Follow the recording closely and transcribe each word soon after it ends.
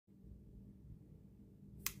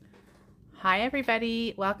Hi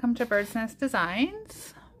everybody, welcome to Bird's Nest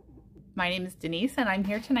Designs. My name is Denise and I'm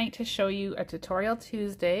here tonight to show you a Tutorial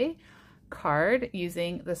Tuesday card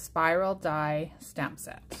using the spiral die stamp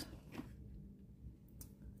set.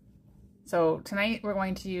 So tonight we're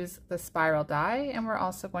going to use the spiral die and we're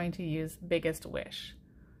also going to use Biggest Wish.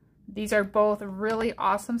 These are both really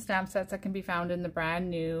awesome stamp sets that can be found in the brand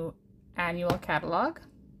new annual catalog.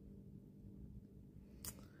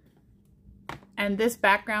 And this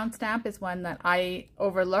background stamp is one that I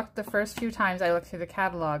overlooked the first few times I looked through the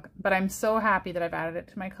catalog, but I'm so happy that I've added it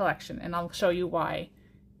to my collection, and I'll show you why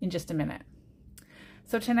in just a minute.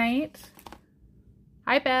 So tonight,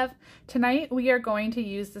 hi Bev, tonight we are going to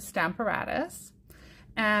use the Stamparatus,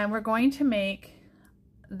 and we're going to make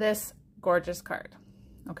this gorgeous card.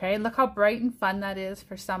 Okay, look how bright and fun that is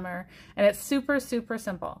for summer, and it's super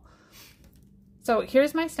simple. So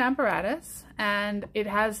here's my Stamparatus, and it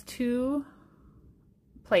has two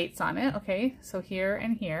plates on it. Okay, so here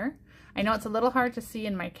and here. I know it's a little hard to see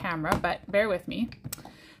in my camera, but bear with me.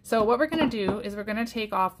 So what we're going to do is we're going to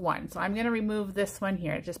take off one. So I'm going to remove this one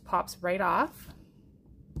here. It just pops right off.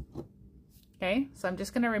 Okay, so I'm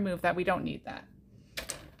just going to remove that. We don't need that.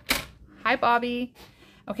 Hi Bobby.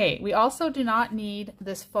 Okay, we also do not need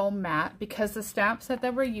this foam mat because the stamp set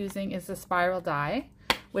that we're using is the spiral die,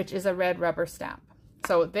 which is a red rubber stamp.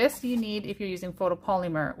 So this you need if you're using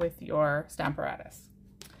photopolymer with your Stamparatus.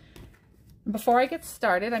 Before I get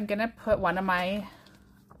started, I'm going to put one of my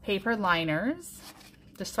paper liners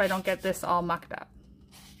just so I don't get this all mucked up.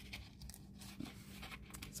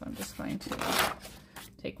 So I'm just going to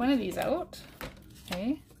take one of these out.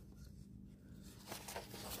 Okay.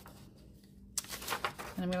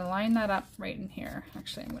 And I'm going to line that up right in here.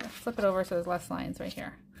 Actually, I'm going to flip it over so there's less lines right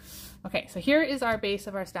here. Okay, so here is our base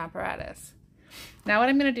of our Stamparatus. Now what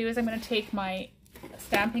I'm going to do is I'm going to take my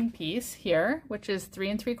stamping piece here, which is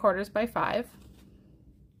 3 3/4 by 5,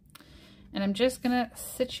 and I'm just going to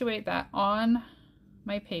situate that on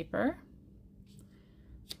my paper.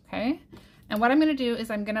 Okay, and what I'm going to do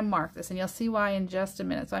is I'm going to mark this, and you'll see why in just a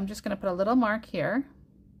minute. So I'm just going to put a little mark here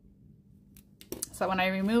so when I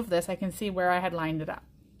remove this I can see where I had lined it up.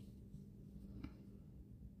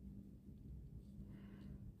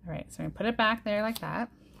 All right, so I'm going to put it back there like that.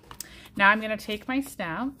 Now I'm going to take my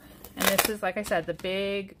stamp, and this is, like I said, the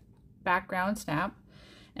big background stamp,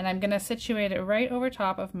 and I'm going to situate it right over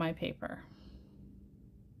top of my paper.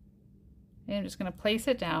 And I'm just going to place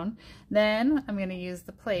it down. Then I'm going to use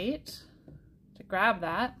the plate to grab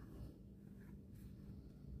that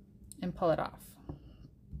and pull it off.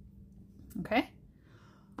 Okay?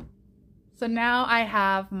 So now I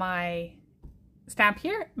have my stamp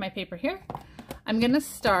here, my paper here. I'm going to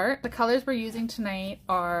start, the colors we're using tonight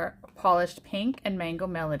are Polished Pink and Mango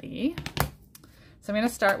Melody. So I'm going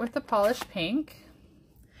to start with the Polished Pink,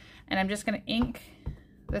 and I'm just going to ink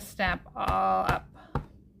the stamp all up.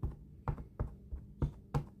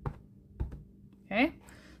 Okay,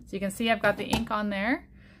 so you can see I've got the ink on there.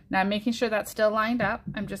 Now I'm making sure that's still lined up.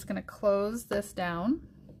 I'm just going to close this down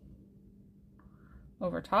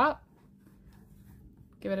over top.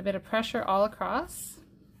 Give it a bit of pressure all across.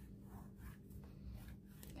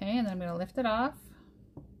 Okay, and then I'm going to lift it off.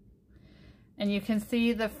 And you can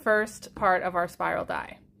see the first part of our spiral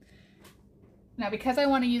die. Now because I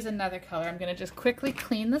want to use another color, I'm going to just quickly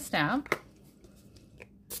clean the stamp.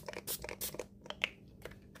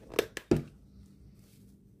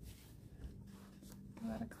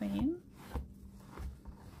 Let it clean.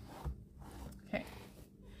 Okay.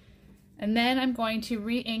 And then I'm going to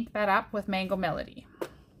re-ink that up with Mango Melody.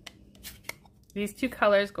 These two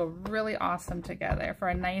colors go really awesome together for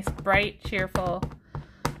a nice, bright, cheerful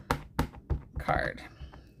card.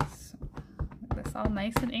 So, get this all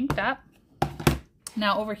nice and inked up.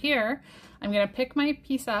 Now over here, I'm going to pick my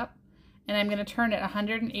piece up and I'm going to turn it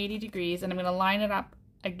 180 degrees and I'm going to line it up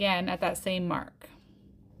again at that same mark.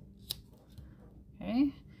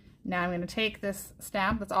 Okay. Now I'm going to take this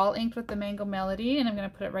stamp that's all inked with the Mango Melody and I'm going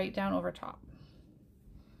to put it right down over top.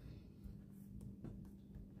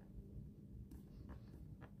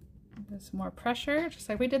 There's some more pressure, just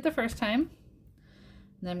like we did the first time.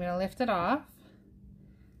 And then I'm going to lift it off.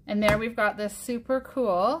 And there we've got this super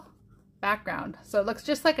cool background. So it looks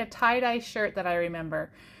just like a tie-dye shirt that I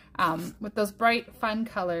remember, with those bright, fun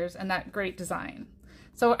colors and that great design.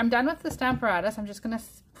 So I'm done with the Stamparatus. I'm just going to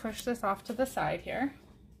push this off to the side here.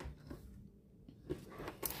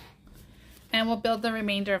 And we'll build the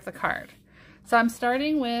remainder of the card. So I'm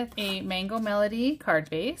starting with a Mango Melody card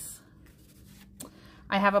base.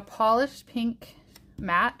 I have a Polished Pink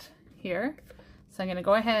mat here. So I'm going to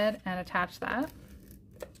go ahead and attach that.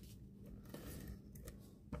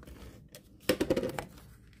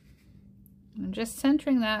 I'm just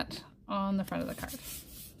centering that on the front of the card.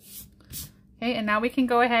 Okay, and now we can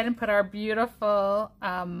go ahead and put our beautiful,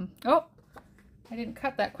 oh, I didn't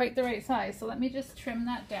cut that quite the right size, so let me just trim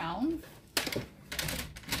that down.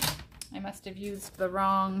 I must have used the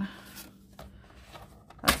wrong,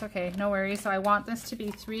 that's okay, no worries. So I want this to be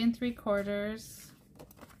 3 3/4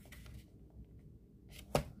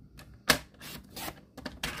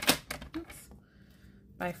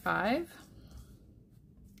 by 5.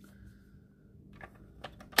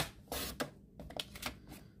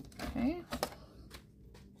 Okay.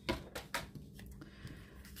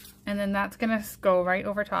 And then that's gonna go right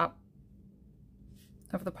over top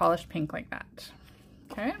of the polished pink like that.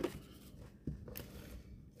 Okay.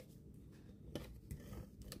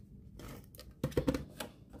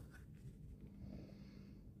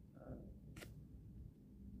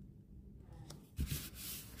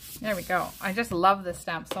 There we go. I just love this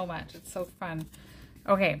stamp so much. It's so fun.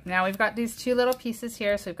 Okay, now we've got these 2 little pieces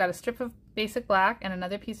here. So we've got a strip of basic black and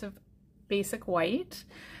another piece of basic white.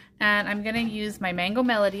 And I'm going to use my Mango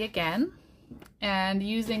Melody again. And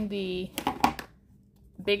using the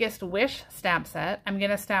Biggest Wish stamp set, I'm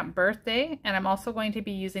going to stamp Birthday. And I'm also going to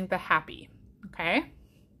be using the Happy. Okay?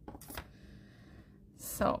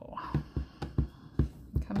 So,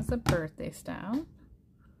 comes the birthday stamp.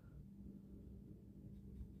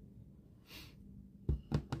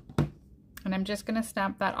 And I'm just going to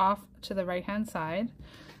stamp that off to the right hand side.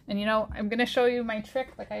 And you know, I'm going to show you my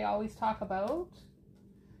trick like I always talk about.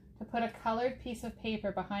 To put a colored piece of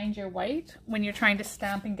paper behind your white when you're trying to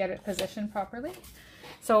stamp and get it positioned properly.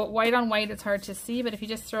 So white on white, it's hard to see, but if you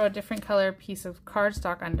just throw a different color piece of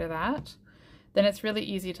cardstock under that, then it's really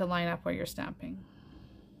easy to line up where you're stamping.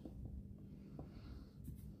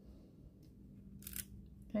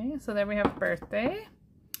 Okay, so there we have Birthday.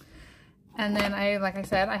 And then like I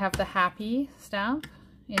said, I have the Happy stamp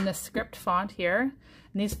in the script font here.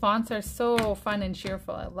 And these fonts are so fun and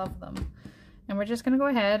cheerful. I love them. And we're just going to go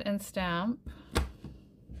ahead and stamp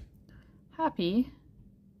Happy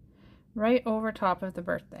right over top of the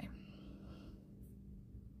Birthday.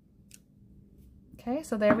 Okay,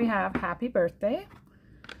 so there we have Happy Birthday.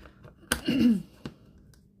 And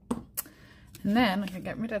then I'm going to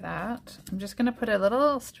get rid of that. I'm just going to put a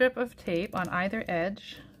little strip of tape on either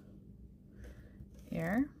edge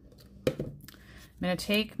here. I'm going to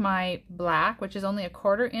take my black, which is only a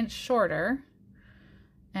 1/4 inch shorter,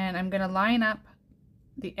 and I'm going to line up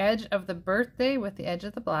the edge of the Birthday with the edge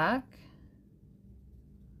of the black.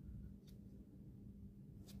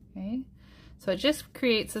 Okay, so it just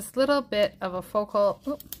creates this little bit of a focal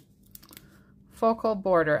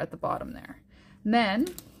border at the bottom there. And then,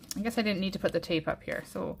 I guess I didn't need to put the tape up here,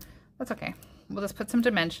 so that's okay. We'll just put some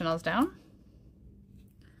dimensionals down.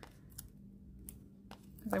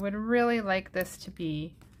 I would really like this to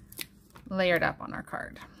be layered up on our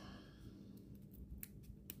card.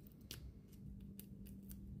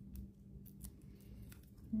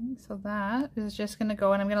 Okay, so that is just going to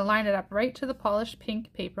go, and I'm going to line it up right to the polished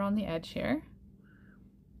pink paper on the edge here.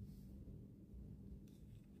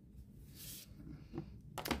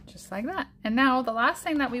 Just like that. And now the last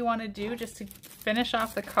thing that we want to do just to finish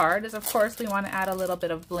off the card is, of course, we want to add a little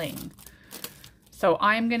bit of bling. So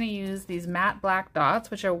I'm going to use these matte black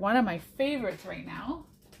dots, which are one of my favorites right now.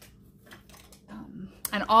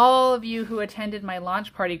 And all of you who attended my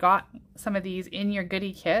launch party got some of these in your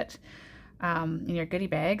goodie kit, in your goodie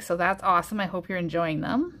bag. So that's awesome. I hope you're enjoying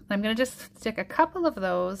them. I'm going to just stick a couple of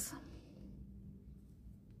those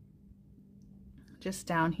just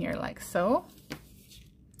down here like so.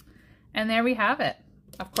 And there we have it.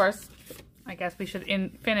 Of course, I guess we should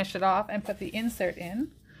finish it off and put the insert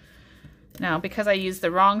in. Now, because I used the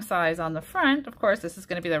wrong size on the front, of course, this is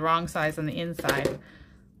going to be the wrong size on the inside,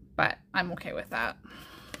 but I'm okay with that.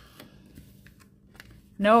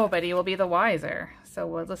 Nobody will be the wiser. So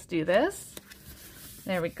we'll just do this.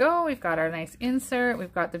 There we go. We've got our nice insert.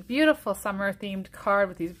 We've got the beautiful summer themed card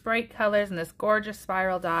with these bright colors and this gorgeous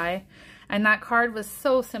spiral die. And that card was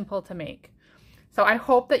so simple to make. So I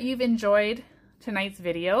hope that you've enjoyed tonight's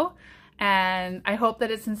video. And I hope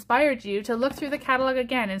that it's inspired you to look through the catalog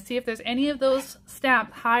again and see if there's any of those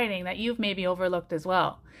stamps hiding that you've maybe overlooked as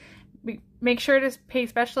well. Make sure to pay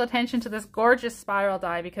special attention to this gorgeous spiral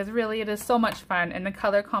die because really it is so much fun and the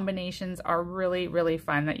color combinations are really, really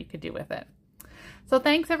fun that you could do with it. So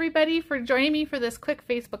thanks everybody for joining me for this quick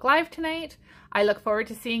Facebook Live tonight. I look forward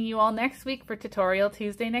to seeing you all next week for Tutorial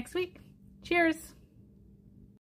Tuesday next week. Cheers!